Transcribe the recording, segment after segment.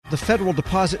The Federal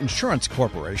Deposit Insurance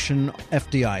Corporation,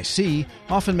 FDIC,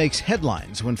 often makes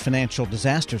headlines when financial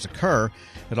disasters occur.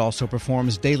 It also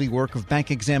performs daily work of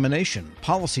bank examination,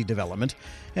 policy development,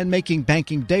 and making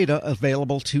banking data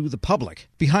available to the public.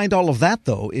 Behind all of that,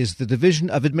 though, is the Division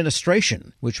of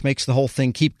Administration, which makes the whole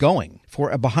thing keep going. For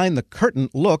a behind-the-curtain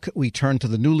look, we turn to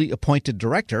the newly appointed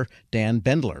director, Dan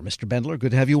Bendler. Mr. Bendler,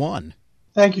 good to have you on.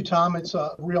 Thank you, Tom. It's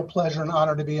a real pleasure and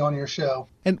honor to be on your show.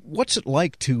 And what's it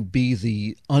like to be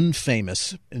the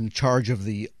unfamous in charge of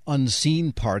the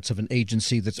unseen parts of an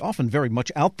agency that's often very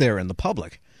much out there in the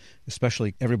public,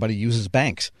 especially everybody uses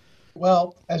banks?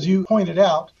 Well, as you pointed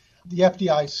out, the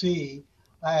FDIC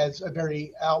has a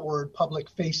very outward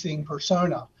public-facing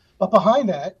persona. But behind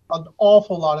that, an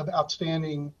awful lot of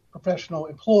outstanding professional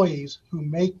employees who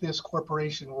make this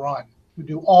corporation run, who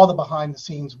do all the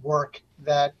behind-the-scenes work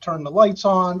that turn the lights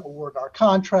on, award our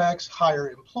contracts,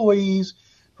 hire employees,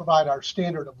 provide our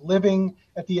standard of living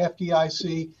at the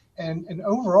FDIC, and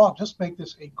overall just make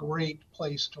this a great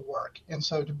place to work. And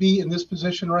so to be in this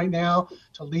position right now,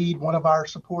 to lead one of our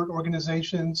support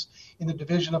organizations in the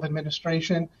Division of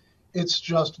Administration, it's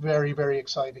just very, very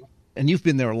exciting. And you've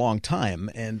been there a long time,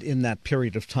 and in that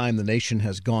period of time, the nation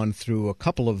has gone through a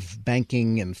couple of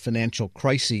banking and financial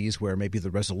crises where maybe the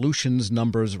resolutions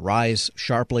numbers rise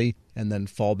sharply and then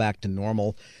fall back to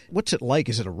normal. What's it like?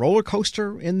 Is it a roller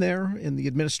coaster in there in the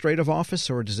administrative office,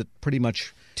 or does it pretty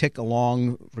much tick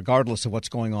along regardless of what's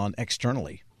going on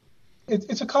externally?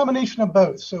 It's a combination of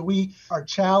both. So we are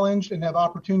challenged and have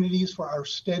opportunities for our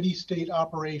steady state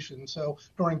operation. So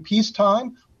during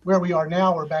peacetime, where we are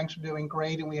now, where banks are doing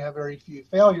great and we have very few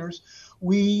failures,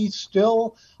 we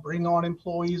still bring on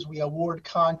employees, we award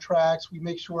contracts, we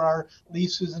make sure our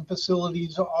leases and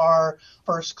facilities are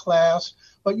first class.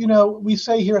 But, we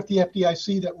say here at the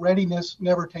FDIC that readiness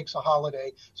never takes a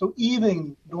holiday. So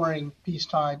even during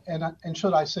peacetime, and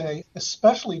should I say,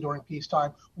 especially during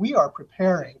peacetime, we are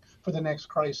preparing for the next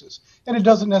crisis. And it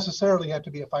doesn't necessarily have to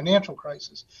be a financial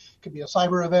crisis. It could be a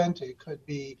cyber event. It could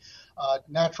be a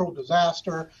natural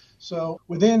disaster. So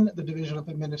within the Division of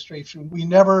Administration, we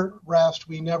never rest.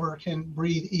 We never can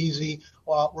breathe easy.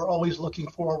 While we're always looking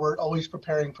forward, always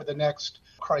preparing for the next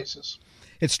crisis.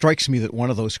 It strikes me that one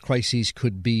of those crises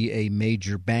could be a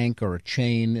major bank or a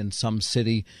chain in some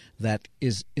city that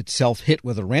is itself hit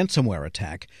with a ransomware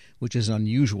attack, which is an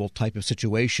unusual type of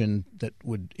situation that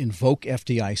would invoke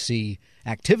FDIC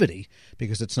activity,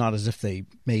 because it's not as if they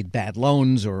made bad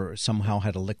loans or somehow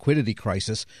had a liquidity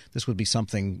crisis. This would be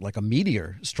something like a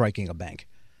meteor striking a bank.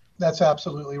 That's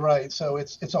absolutely right. So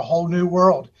it's a whole new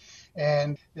world,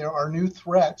 and there are new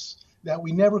threats that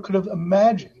we never could have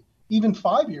imagined even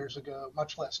 5 years ago,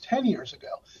 much less 10 years ago.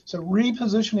 So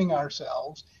repositioning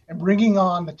ourselves and bringing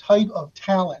on the type of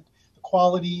talent, the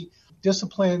quality,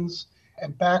 disciplines,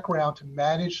 and background to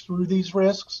manage through these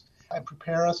risks and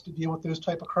prepare us to deal with those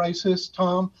type of crises,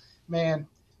 Tom, man,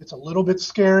 it's a little bit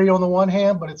scary on the one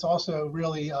hand, but it's also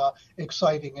really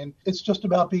exciting. And it's just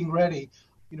about being ready,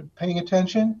 paying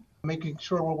attention, making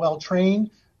sure we're well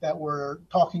trained, that we're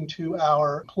talking to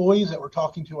our employees, that we're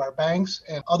talking to our banks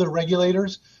and other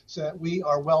regulators, so that we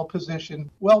are well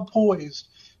positioned, well poised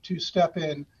to step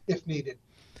in if needed.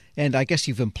 And I guess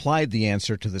you've implied the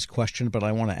answer to this question, but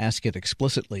I want to ask it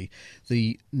explicitly.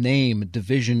 The name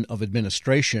Division of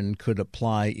Administration could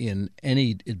apply in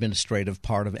any administrative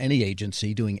part of any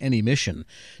agency doing any mission.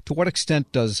 To what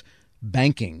extent does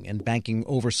banking and banking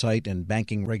oversight and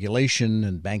banking regulation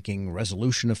and banking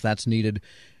resolution, if that's needed,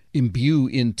 imbue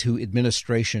into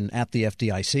administration at the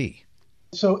FDIC?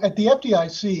 So at the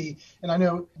FDIC, and I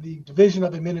know the Division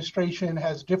of Administration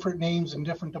has different names in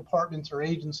different departments or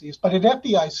agencies, but at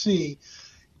FDIC,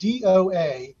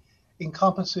 DOA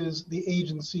encompasses the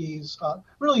agency's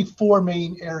really four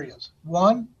main areas.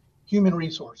 One, human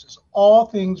resources, all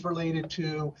things related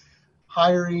to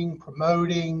hiring,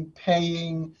 promoting,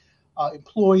 paying,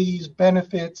 employees,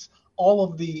 benefits, all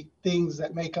of the things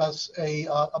that make us a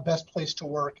best place to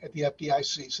work at the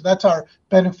FDIC. So that's our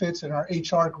benefits and our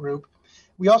HR group.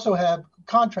 We also have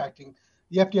contracting.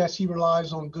 The FDIC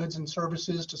relies on goods and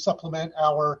services to supplement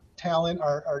our talent,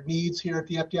 our needs here at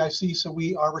the FDIC. So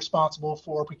we are responsible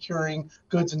for procuring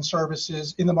goods and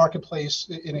services in the marketplace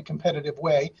in a competitive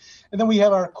way. And then we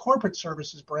have our corporate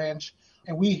services branch,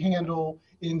 and we handle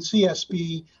in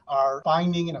CSB our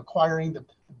finding and acquiring the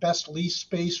best lease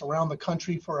space around the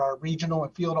country for our regional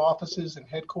and field offices and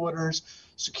headquarters,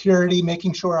 security,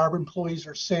 making sure our employees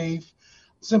are safe,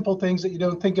 simple things that you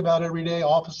don't think about every day,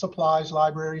 office supplies,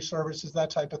 library services, that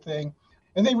type of thing.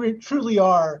 And they truly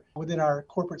are, within our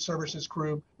corporate services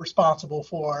group, responsible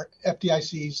for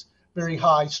FDIC's very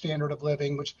high standard of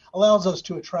living, which allows us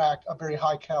to attract a very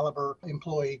high caliber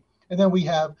employee. And then we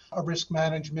have a risk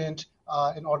management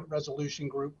and audit resolution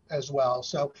group as well.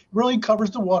 So it really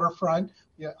covers the waterfront.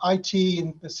 Yeah, IT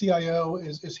and the CIO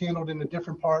is handled in a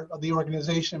different part of the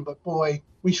organization, but boy,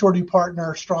 we sure do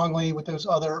partner strongly with those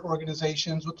other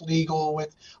organizations, with legal,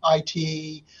 with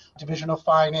IT, Division of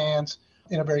Finance,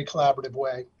 in a very collaborative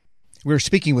way. We're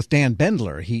speaking with Dan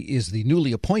Bendler. He is the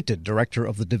newly appointed Director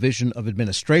of the Division of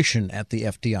Administration at the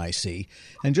FDIC.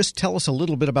 And just tell us a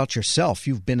little bit about yourself.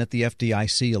 You've been at the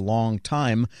FDIC a long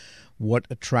time. What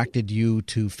attracted you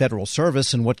to federal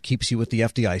service and what keeps you at the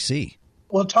FDIC?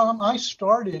 Well, Tom, I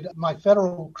started my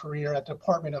federal career at the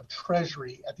Department of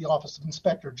Treasury at the Office of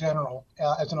Inspector General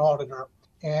as an auditor.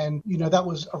 And, that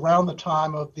was around the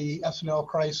time of the S&L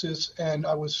crisis. And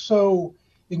I was so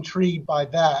intrigued by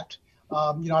that.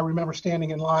 I remember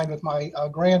standing in line with my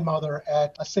grandmother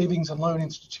at a savings and loan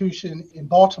institution in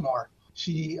Baltimore.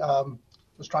 She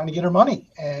was trying to get her money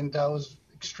and was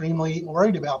extremely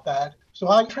worried about that. So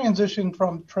I transitioned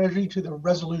from Treasury to the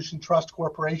Resolution Trust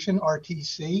Corporation,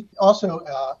 RTC, also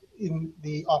in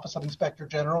the Office of Inspector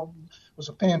General. It was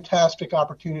a fantastic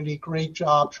opportunity, great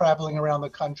job traveling around the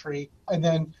country, and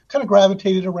then kind of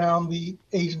gravitated around the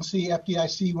agency,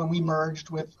 FDIC, when we merged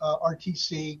with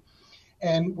RTC,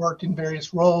 and worked in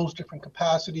various roles, different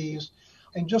capacities.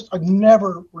 And I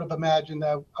never would have imagined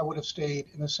that I would have stayed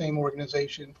in the same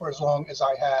organization for as long as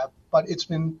I have. But it's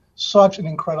been such an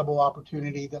incredible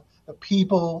opportunity. The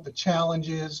people, the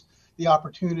challenges, the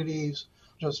opportunities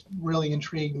just really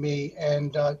intrigued me.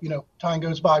 And, time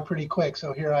goes by pretty quick.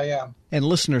 So here I am. And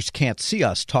listeners can't see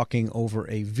us talking over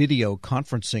a video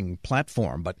conferencing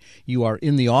platform, but you are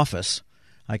in the office.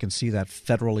 I can see that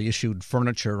federally issued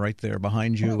furniture right there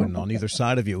behind you and on either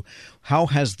side of you. How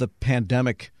has the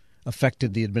pandemic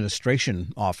affected the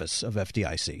administration office of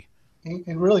FDIC?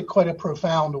 In really quite a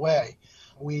profound way.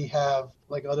 We have,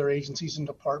 like other agencies and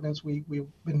departments, we've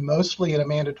been mostly in a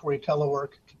mandatory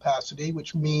telework capacity,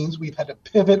 which means we've had to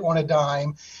pivot on a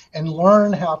dime and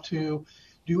learn how to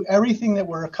do everything that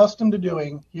we're accustomed to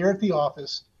doing here at the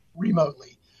office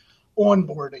remotely.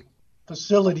 Onboarding,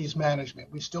 facilities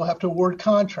management. We still have to award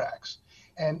contracts.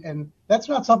 And that's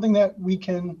not something that we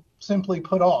can simply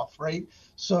put off, right?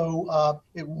 So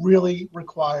it really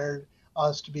required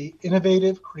us to be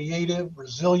innovative, creative,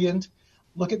 resilient,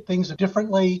 look at things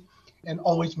differently, and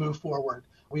always move forward.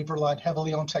 We've relied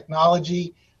heavily on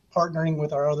technology, partnering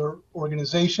with our other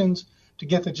organizations to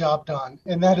get the job done.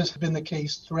 And that has been the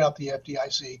case throughout the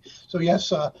FDIC. So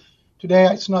yes, today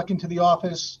I snuck into the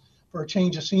office for a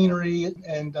change of scenery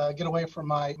and get away from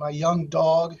my young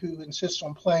dog who insists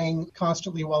on playing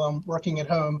constantly while I'm working at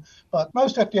home. But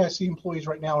most FDIC employees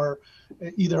right now are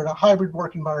either in a hybrid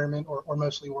work environment or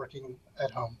mostly working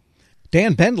at home.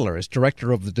 Dan Bendler is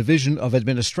Director of the Division of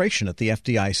Administration at the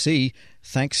FDIC.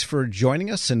 Thanks for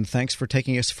joining us, and thanks for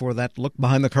taking us for that look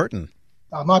behind the curtain.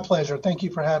 My pleasure. Thank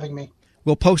you for having me.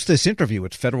 We'll post this interview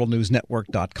at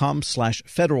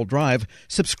federalnewsnetwork.com/Federal Drive.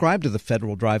 Subscribe to the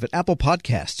Federal Drive at Apple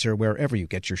Podcasts or wherever you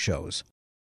get your shows.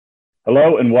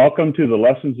 Hello, and welcome to the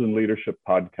Lessons in Leadership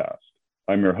podcast.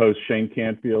 I'm your host, Shane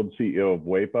Canfield, CEO of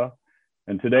WEPA,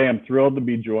 and today I'm thrilled to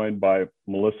be joined by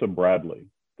Melissa Bradley,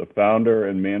 the founder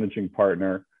and managing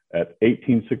partner at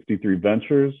 1863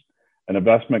 Ventures, an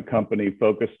investment company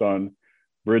focused on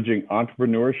bridging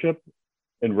entrepreneurship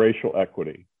and racial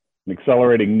equity, and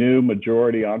accelerating new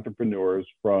majority entrepreneurs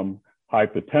from high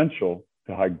potential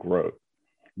to high growth.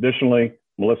 Additionally,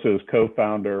 Melissa is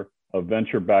co-founder of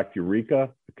Venture Backed Eureka,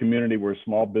 a community where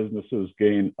small businesses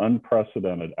gain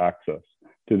unprecedented access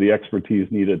to the expertise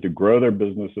needed to grow their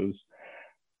businesses,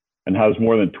 and has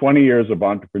more than 20 years of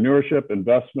entrepreneurship,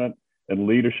 investment, and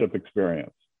leadership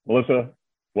experience. Melissa,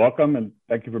 welcome, and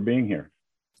thank you for being here.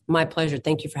 My pleasure.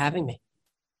 Thank you for having me.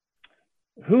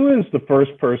 Who is the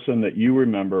first person that you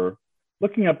remember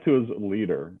looking up to as a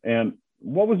leader, and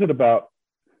what was it about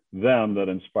them that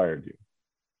inspired you?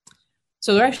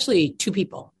 So there are actually two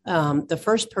people. The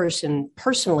first person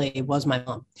personally was my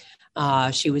mom.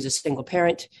 She was a single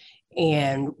parent.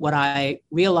 And what I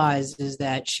realized is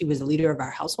that she was the leader of our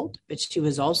household, but she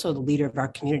was also the leader of our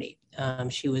community.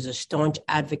 She was a staunch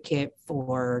advocate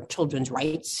for children's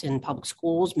rights in public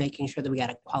schools, making sure that we got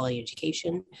a quality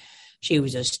education. She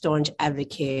was a staunch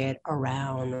advocate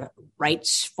around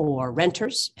rights for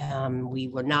renters. We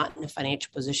were not in a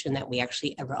financial position that we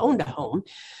actually ever owned a home,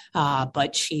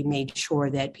 but she made sure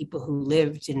that people who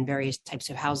lived in various types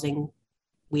of housing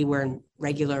we were in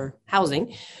regular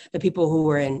housing, the people who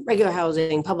were in regular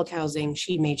housing, public housing,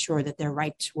 she made sure that their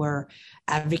rights were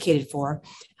advocated for,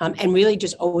 and really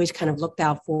just always kind of looked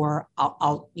out for,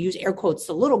 I'll use air quotes,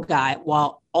 the little guy,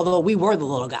 although we were the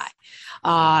little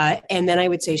guy. And then I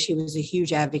would say she was a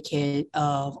huge advocate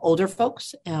of older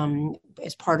folks.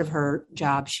 As part of her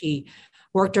job, she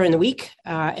worked during the week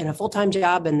in a full-time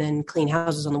job and then cleaned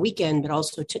houses on the weekend, but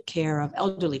also took care of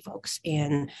elderly folks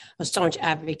and a staunch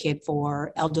advocate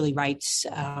for elderly rights.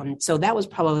 So that was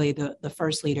probably the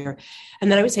first leader.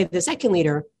 And then I would say the second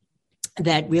leader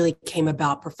that really came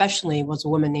about professionally was a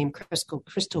woman named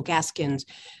Crystal Gaskins,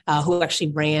 who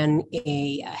actually ran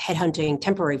a headhunting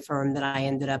temporary firm that I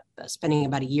ended up spending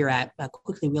about a year at. I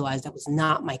quickly realized that was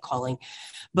not my calling.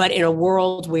 But in a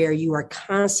world where you are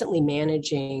constantly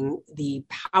managing the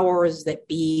powers that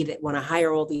be that want to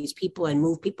hire all these people and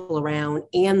move people around,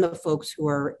 and the folks who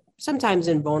are sometimes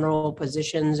in vulnerable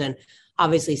positions and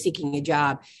obviously seeking a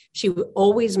job, she would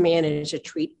always manage to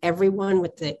treat everyone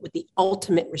with the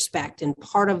ultimate respect. And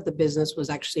part of the business was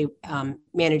actually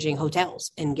managing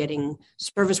hotels and getting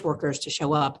service workers to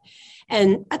show up.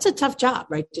 And that's a tough job,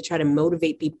 right? To try to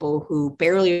motivate people who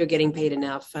barely are getting paid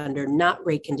enough under not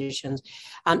great conditions.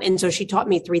 And so she taught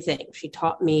me three things. She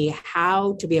taught me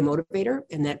how to be a motivator,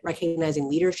 and that recognizing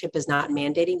leadership is not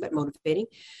mandating, but motivating.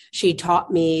 She taught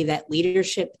me that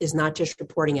leadership is not just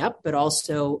reporting up, but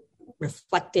also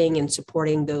reflecting and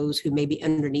supporting those who may be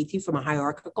underneath you from a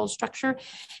hierarchical structure.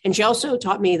 And she also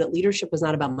taught me that leadership was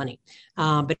not about money,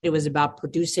 but it was about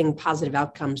producing positive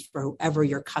outcomes for whoever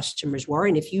your customers were.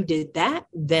 And if you did that,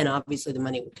 then obviously the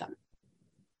money would come.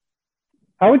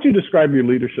 How would you describe your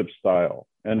leadership style,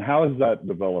 and how has that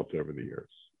developed over the years?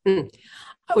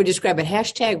 I would describe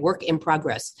it #work in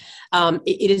progress.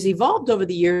 It has evolved over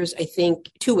the years, I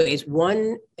think, two ways.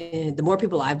 One, the more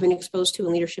people I've been exposed to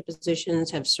in leadership positions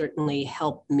have certainly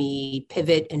helped me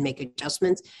pivot and make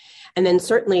adjustments. And then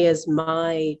certainly as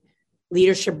my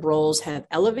leadership roles have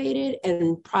elevated,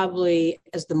 and probably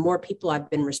as the more people I've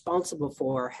been responsible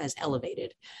for has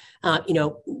elevated.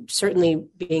 Certainly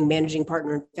being managing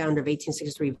partner and founder of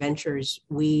 1863 Ventures,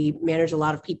 we manage a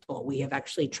lot of people. We have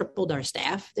actually tripled our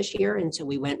staff this year. And so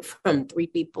we went from 3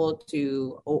 people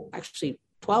to actually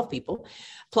 12 people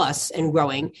plus and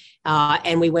growing.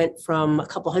 And we went from a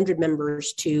couple hundred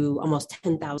members to almost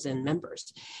 10,000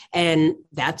 members. And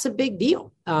that's a big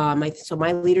deal. So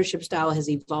my leadership style has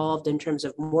evolved in terms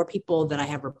of more people that I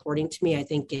have reporting to me. I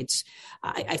think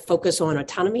I focus on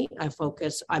autonomy.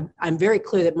 I'm very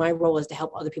clear that my role is to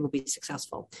help other people be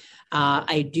successful.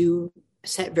 I do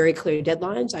set very clear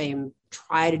deadlines. I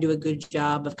try to do a good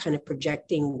job of kind of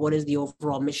projecting what is the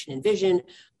overall mission and vision,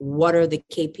 what are the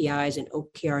KPIs and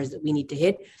OKRs that we need to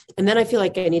hit. And then I feel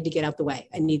like I need to get out the way.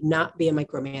 I need not be a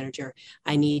micromanager.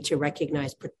 I need to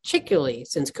recognize, particularly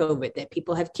since COVID, that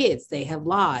people have kids, they have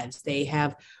lives, they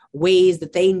have ways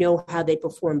that they know how they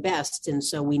perform best. And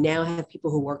so we now have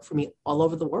people who work for me all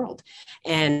over the world.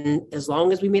 And as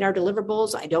long as we meet our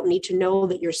deliverables, I don't need to know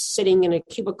that you're sitting in a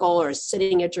cubicle or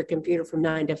sitting at your computer from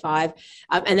 9 to 5.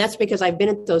 And that's because I've been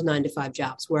at those 9 to 5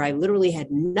 jobs where I literally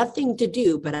had nothing to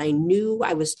do, but I knew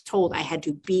I was told I had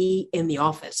to be in the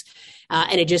office.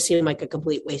 And it just seemed like a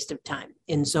complete waste of time.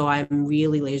 And so I'm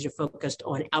really laser focused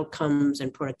on outcomes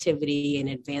and productivity and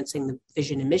advancing the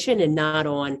vision and mission, and not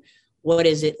on what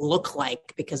does it look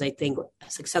like? Because I think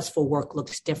successful work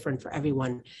looks different for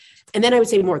everyone. And then I would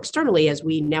say more externally, as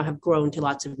we now have grown to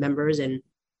lots of members and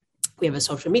we have a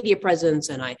social media presence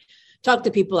and I talk to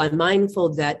people, I'm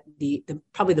mindful that the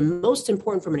probably the most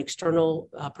important from an external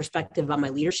perspective about my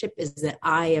leadership is that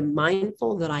I am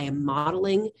mindful that I am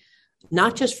modeling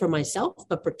not just for myself,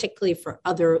 but particularly for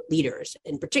other leaders,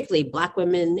 and particularly Black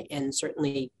women and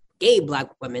certainly gay Black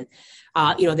women.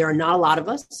 There are not a lot of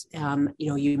us.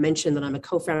 You mentioned that I'm a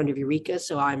co-founder of Eureka,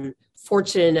 so I'm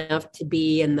fortunate enough to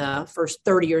be in the first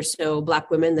 30 or so Black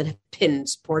women that have been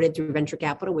supported through venture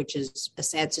capital, which is a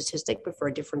sad statistic, but for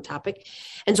a different topic.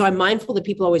 And so I'm mindful that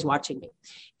people are always watching me.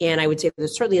 And I would say that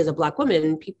certainly as a Black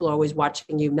woman, people are always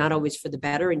watching you, not always for the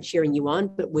better and cheering you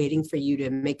on, but waiting for you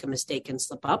to make a mistake and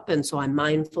slip up. And so I'm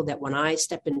mindful that when I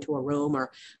step into a room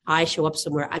or I show up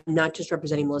somewhere, I'm not just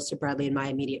representing Melissa Bradley and my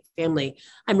immediate family.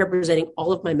 I'm representing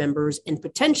all of my members and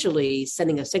potentially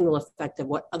sending a signal effect of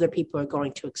what other people are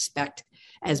going to expect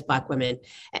as Black women.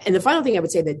 And the final thing I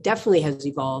would say that definitely has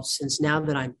evolved since now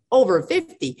that I'm over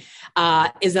 50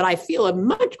 is that I feel a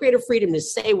much greater freedom to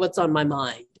say what's on my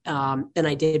mind. than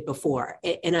I did before.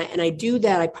 And I do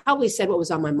that. I probably said what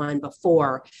was on my mind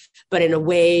before, but in a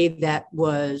way that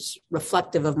was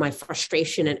reflective of my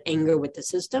frustration and anger with the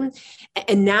system.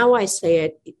 And now I say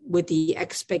it with the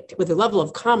level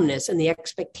of calmness and the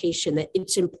expectation that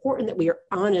it's important that we are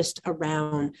honest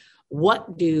around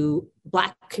what do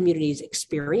Black communities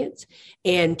experience,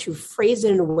 and to phrase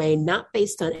it in a way not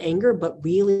based on anger, but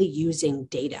really using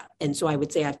data. And so I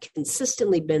would say I've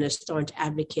consistently been a staunch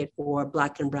advocate for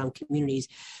Black and brown communities,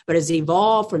 but has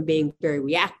evolved from being very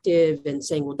reactive and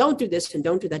saying, well, don't do this and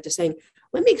don't do that, to saying,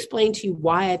 let me explain to you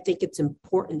why I think it's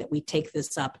important that we take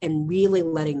this up, and really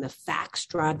letting the facts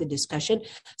drive the discussion.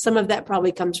 Some of that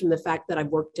probably comes from the fact that I've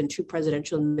worked in 2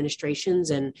 presidential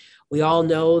administrations, and we all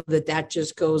know that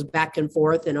just goes back and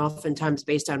forth, and oftentimes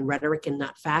based on rhetoric and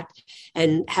not fact.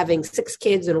 And having 6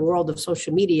 kids in a world of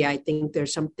social media, I think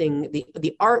there's something,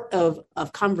 the art of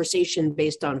conversation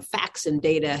based on facts and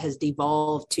data has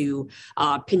devolved to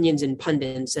opinions and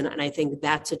pundits. And I think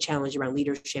that's a challenge around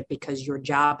leadership, because your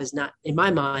job is not, in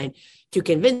my mind, to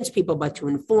convince people, but to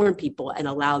inform people and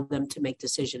allow them to make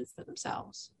decisions for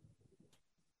themselves.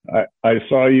 I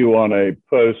saw you on a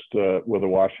post with a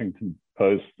Washington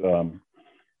Post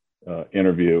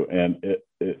interview, and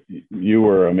you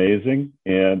were amazing.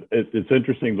 And it's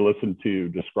interesting to listen to you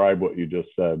describe what you just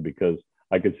said, because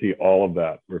I could see all of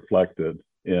that reflected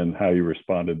in how you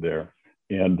responded there.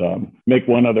 And make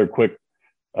one other quick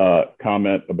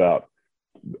comment about,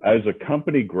 as a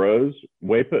company grows,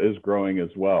 WEPA is growing as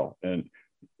well. And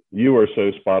you are so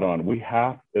spot on. We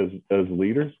have, as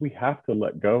leaders, we have to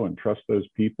let go and trust those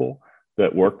people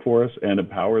that work for us and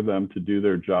empower them to do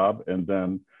their job, and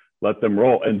then let them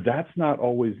roll. And that's not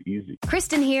always easy.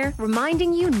 Kristen here,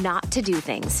 reminding you not to do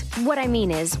things. What I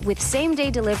mean is, with same-day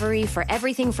delivery for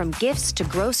everything from gifts to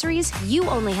groceries, you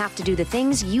only have to do the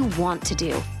things you want to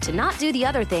do. To not do the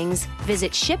other things,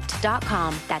 visit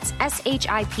Shipt.com. That's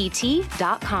SHIPT.com.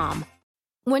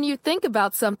 When you think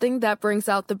about something that brings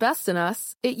out the best in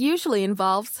us, it usually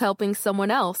involves helping someone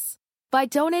else. By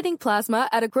donating plasma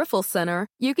at a Grifols Center,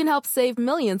 you can help save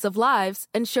millions of lives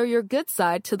and show your good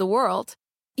side to the world.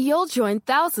 You'll join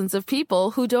thousands of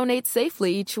people who donate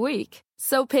safely each week,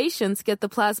 so patients get the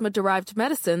plasma-derived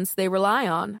medicines they rely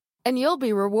on. And you'll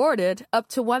be rewarded up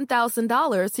to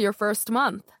 $1,000 your first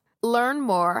month. Learn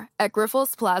more at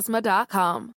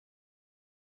GrifolsPlasma.com.